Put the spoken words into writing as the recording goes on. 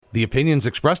The opinions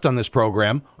expressed on this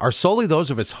program are solely those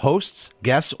of its hosts,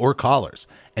 guests, or callers,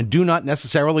 and do not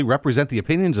necessarily represent the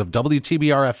opinions of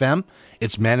WTBR-FM,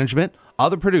 its management,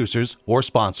 other producers, or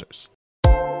sponsors.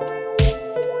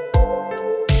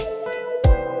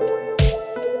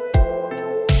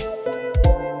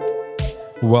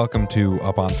 Welcome to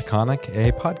Up On Taconic,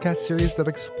 a podcast series that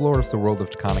explores the world of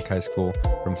Taconic High School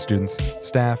from students,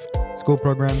 staff, school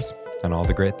programs, and all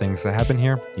the great things that happen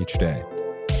here each day.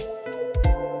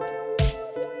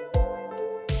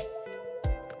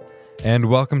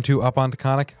 And welcome to Up On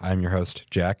Taconic. I'm your host,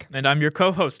 Jack. And I'm your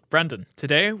co-host, Brendan.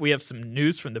 Today, we have some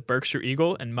news from the Berkshire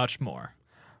Eagle and much more.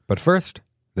 But first,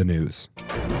 the news.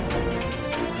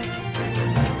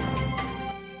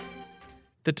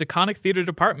 The Taconic Theater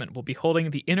Department will be holding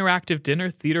the interactive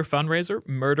dinner theater fundraiser,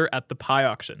 Murder at the Pie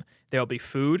Auction. There will be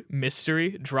food,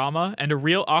 mystery, drama, and a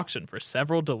real auction for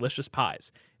several delicious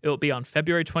pies. It will be on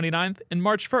February 29th and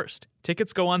March 1st.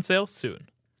 Tickets go on sale soon.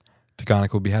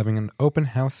 Taconic will be having an open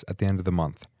house at the end of the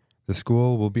month. The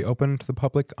school will be open to the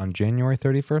public on January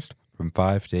 31st from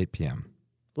 5 to 8 p.m.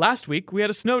 Last week, we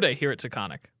had a snow day here at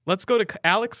Taconic. Let's go to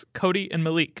Alex, Cody, and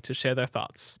Malik to share their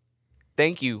thoughts.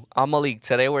 Thank you. I'm Malik.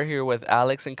 Today we're here with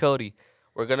Alex and Cody.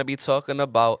 We're going to be talking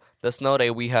about the snow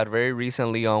day we had very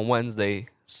recently on Wednesday.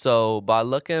 So by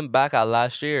looking back at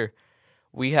last year,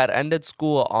 we had ended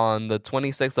school on the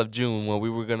 26th of June when we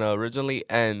were going to originally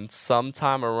end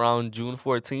sometime around June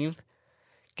 14th.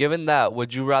 Given that,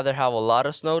 would you rather have a lot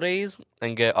of snow days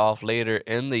and get off later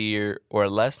in the year or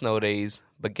less snow days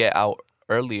but get out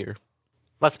earlier?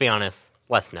 Let's be honest,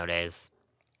 less snow days.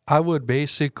 I would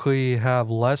basically have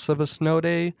less of a snow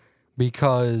day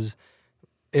because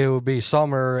it would be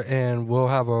summer and we'll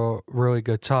have a really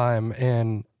good time,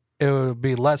 and it would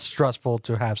be less stressful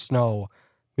to have snow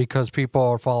because people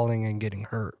are falling and getting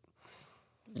hurt.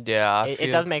 Yeah,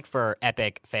 It does make for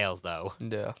epic fails, though.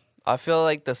 Yeah. I feel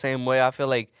like the same way. I feel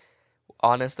like,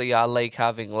 honestly, I like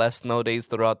having less snow days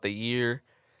throughout the year.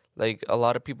 Like, a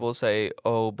lot of people say,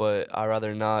 oh, but I'd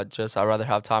rather not, I'd rather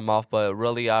have time off. But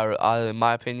really, I in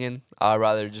my opinion, I'd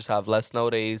rather just have less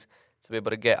snow days to be able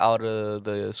to get out of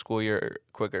the school year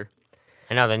quicker.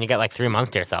 I know, then you get like 3 months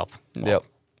to yourself. Yep.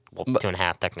 Well,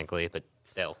 2.5 technically, but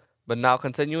still. But now,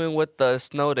 continuing with the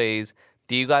snow days,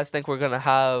 do you guys think we're going to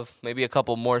have maybe a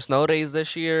couple more snow days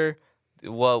this year?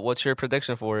 What's your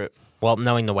prediction for it? Well,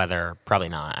 knowing the weather, probably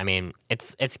not. I mean,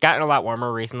 it's gotten a lot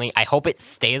warmer recently. I hope it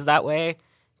stays that way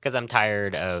because I'm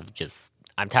tired of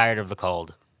the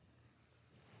cold.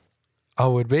 I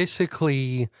would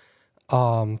basically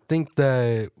think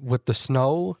that with the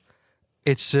snow,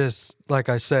 it's just, like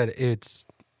I said, it's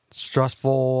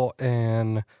stressful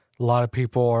and a lot of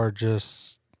people are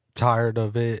just tired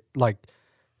of it, like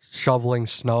shoveling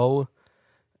snow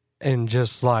and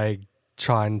just like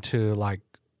trying to like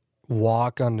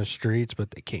walk on the streets,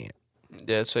 but they can't.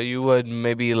 Yeah, so you would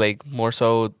maybe like more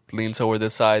so lean toward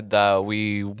this side that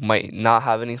we might not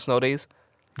have any snow days?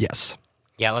 Yes.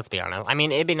 Yeah, let's be honest. I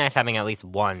mean, it'd be nice having at least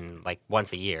one, like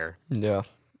once a year. Yeah.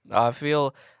 I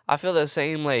feel the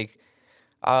same. Like,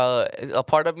 a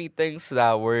part of me thinks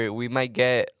that we might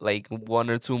get like one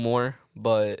or two more,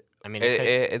 but I mean,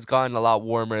 it's gotten a lot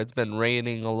warmer. It's been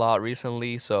raining a lot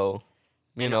recently, so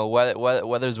you know,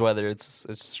 weather's weather. It's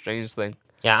a strange thing.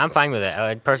 Yeah, I'm fine with it.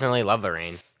 I personally love the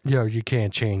rain. Yo, you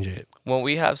can't change it. When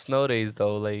we have snow days,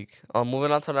 though, like,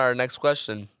 moving on to our next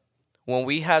question. When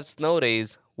we have snow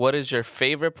days, what is your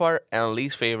favorite part and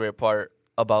least favorite part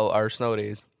about our snow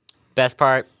days? Best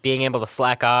part, being able to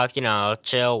slack off,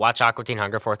 chill, watch Aqua Teen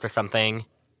Hunger Force or something.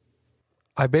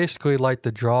 I basically like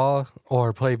to draw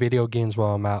or play video games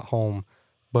while I'm at home,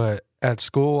 but at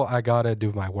school, I gotta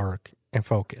do my work and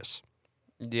focus.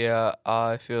 Yeah,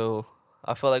 I feel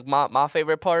like my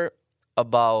favorite part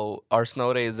about our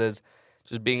snow days is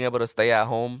just being able to stay at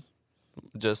home,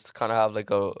 just kind of have like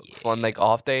a fun like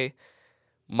off day.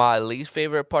 My least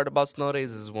favorite part about snow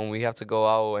days is when we have to go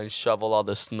out and shovel all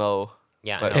the snow.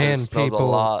 Yeah, but and it snows people, a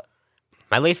lot.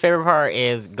 My least favorite part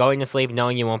is going to sleep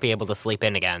knowing you won't be able to sleep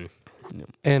in again.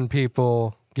 And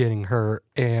people getting hurt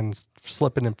and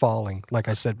slipping and falling, like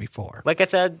I said before. Like I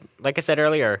said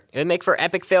earlier, it would make for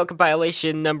epic fail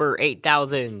compilation number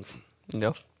 8,000.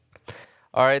 No.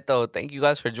 All right, though. Thank you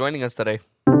guys for joining us today.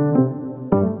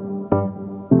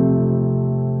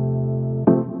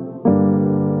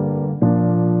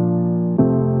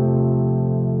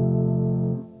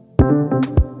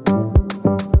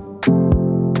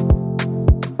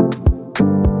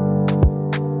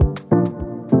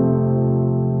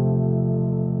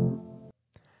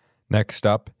 Next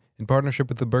up, in partnership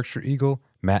with the Berkshire Eagle,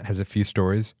 Matt has a few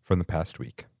stories from the past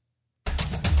week.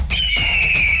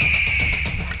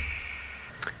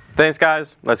 Thanks,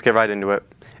 guys. Let's get right into it.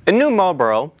 In New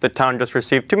Marlborough, the town just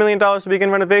received $2 million to begin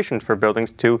renovations for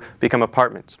buildings to become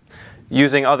apartments.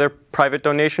 Using other private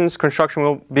donations, construction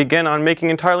will begin on making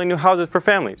entirely new houses for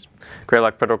families.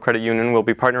 Greylock Federal Credit Union will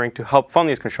be partnering to help fund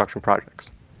these construction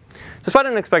projects. Despite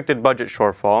an expected budget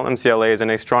shortfall, MCLA is in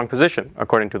a strong position,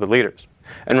 according to the leaders.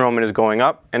 Enrollment is going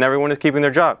up, and everyone is keeping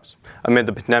their jobs, amid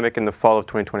the pandemic in the fall of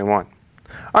 2021.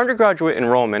 Undergraduate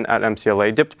enrollment at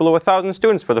MCLA dipped below 1,000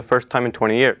 students for the first time in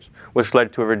 20 years, which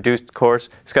led to a reduced course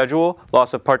schedule,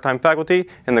 loss of part-time faculty,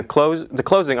 and the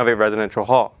closing of a residential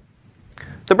hall.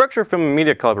 The Berkshire Film and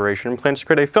Media Collaboration plans to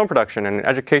create a film production and an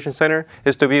education center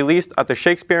is to be leased at the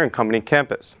Shakespeare & Company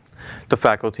campus. The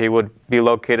faculty would be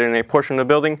located in a portion of the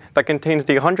building that contains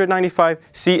the 195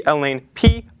 C. L. Lane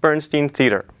P. Bernstein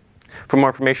Theater. For more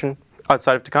information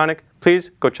outside of Taconic,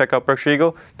 please go check out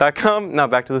BerkshireEagle.com. Now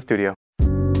back to the studio.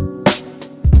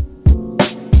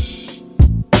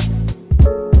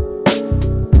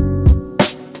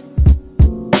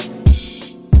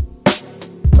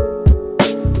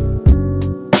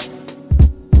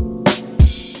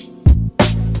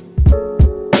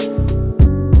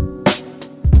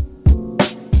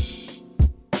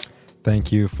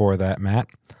 Thank you for that, Matt.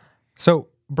 So,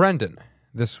 Brendan,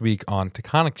 this week on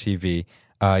Taconic TV,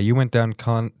 you went down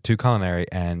to Culinary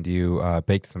and you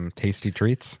baked some tasty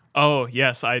treats. Oh,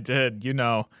 yes, I did. You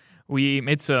know, we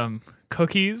made some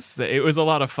cookies. It was a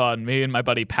lot of fun. Me and my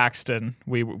buddy Paxton,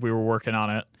 we were working on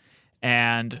it.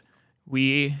 And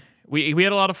we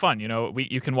had a lot of fun. You know,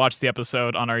 you can watch the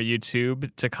episode on our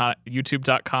YouTube,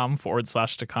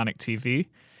 youtube.com/Taconic TV.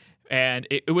 And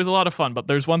it was a lot of fun, but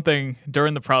there's one thing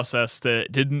during the process that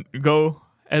didn't go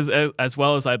as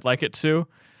well as I'd like it to.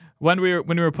 When we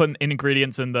were putting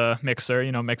ingredients in the mixer,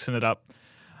 you know, mixing it up,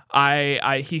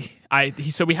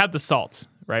 so we had the salt,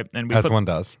 right? And one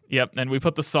does. Yep, and we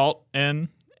put the salt in,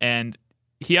 and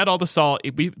he had all the salt.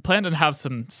 We planned to have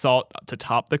some salt to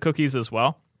top the cookies as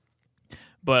well,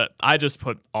 but I just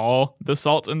put all the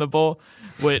salt in the bowl,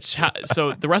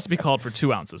 so the recipe called for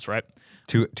 2 ounces, right?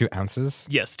 2 ounces?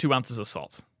 Yes, 2 ounces of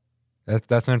salt.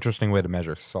 That's an interesting way to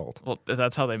measure salt. Well,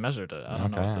 that's how they measured it. I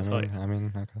don't know what to tell you.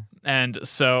 Okay. And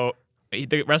so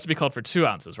the recipe called for 2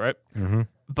 ounces, right? Mm-hmm.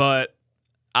 But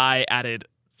I added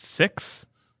 6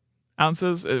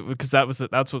 ounces because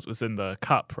that's what was in the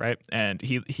cup, right? And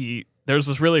he there's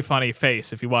this really funny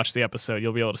face. If you watch the episode,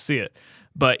 you'll be able to see it.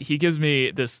 But he gives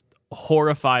me this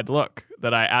horrified look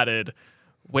that I added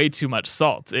way too much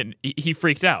salt, and he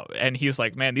freaked out, and he's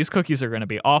like, man, these cookies are going to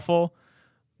be awful.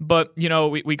 But, you know,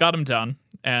 we got them done,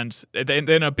 and they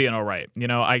ended up being all right. You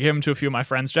know, I gave them to a few of my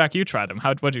friends. Jack, you tried them.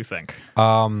 What'd you think?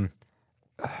 How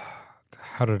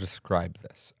to describe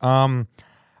this?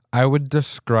 I would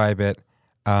describe it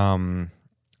as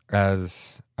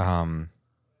you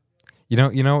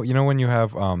know when you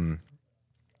have when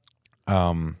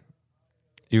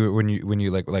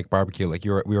you like barbecue, like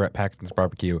we were at Paxton's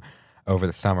barbecue over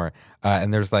the summer,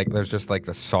 and there's just like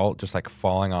the salt just like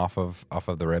falling off of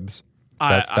the ribs.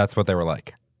 That's what they were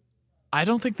like. I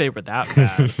don't think they were that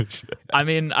bad. I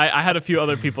mean, I had a few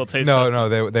other people taste. No,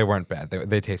 they weren't bad.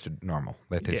 They tasted normal.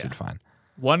 They tasted fine.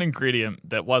 One ingredient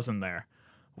that wasn't there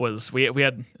was we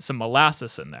had some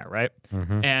molasses in there, right?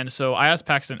 Mm-hmm. And so I asked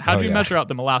Paxton, how do you measure out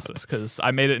the molasses? Because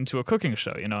I made it into a cooking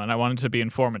show, you know, and I wanted to be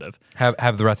informative.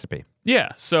 Have the recipe. Yeah.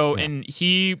 So, and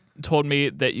he told me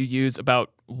that you use about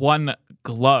 1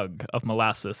 glug of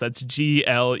molasses. That's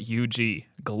GLUG,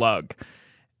 glug.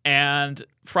 And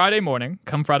Friday morning,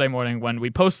 when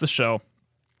we post the show,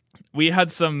 we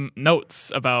had some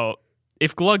notes about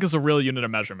if glug is a real unit of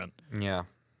measurement. Yeah.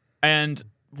 And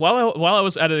while I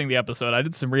was editing the episode, I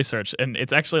did some research, and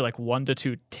it's actually like 1 to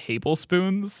 2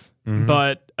 tablespoons. Mm-hmm.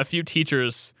 But a few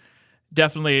teachers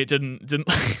definitely didn't they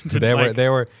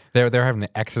were having an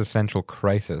existential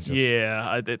crisis.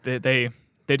 Yeah, they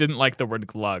didn't like the word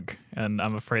glug, and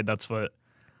I'm afraid that's what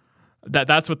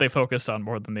they focused on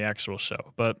more than the actual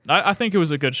show. But I think it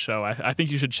was a good show. I think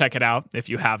you should check it out if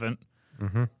you haven't.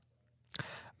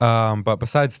 Mm-hmm. But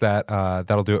besides that,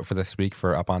 that'll do it for this week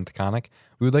for Up on Taconic.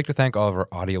 We would like to thank all of our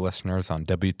audio listeners on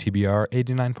WTBR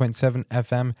 89.7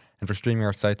 FM and for streaming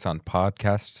our sites on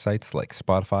podcast sites like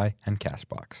Spotify and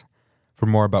CastBox. For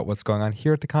more about what's going on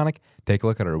here at Taconic, take a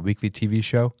look at our weekly TV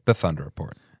show, The Thunder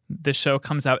Report. This show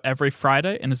comes out every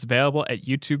Friday and is available at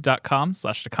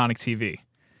youtube.com/Taconic TV.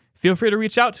 Feel free to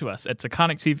reach out to us at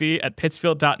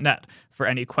taconictv@pittsfield.net for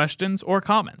any questions or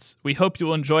comments. We hope you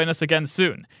will join us again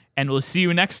soon, and we'll see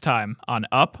you next time on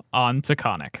Up on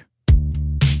Taconic.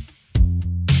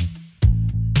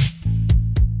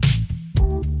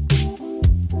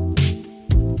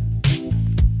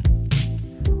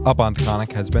 Up On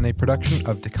Taconic has been a production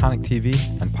of Taconic TV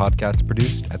and podcasts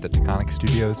produced at the Taconic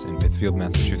Studios in Pittsfield,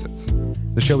 Massachusetts.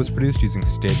 The show was produced using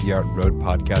state-of-the-art Rode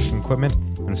podcasting equipment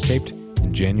and was taped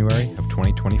in January of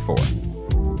 2024.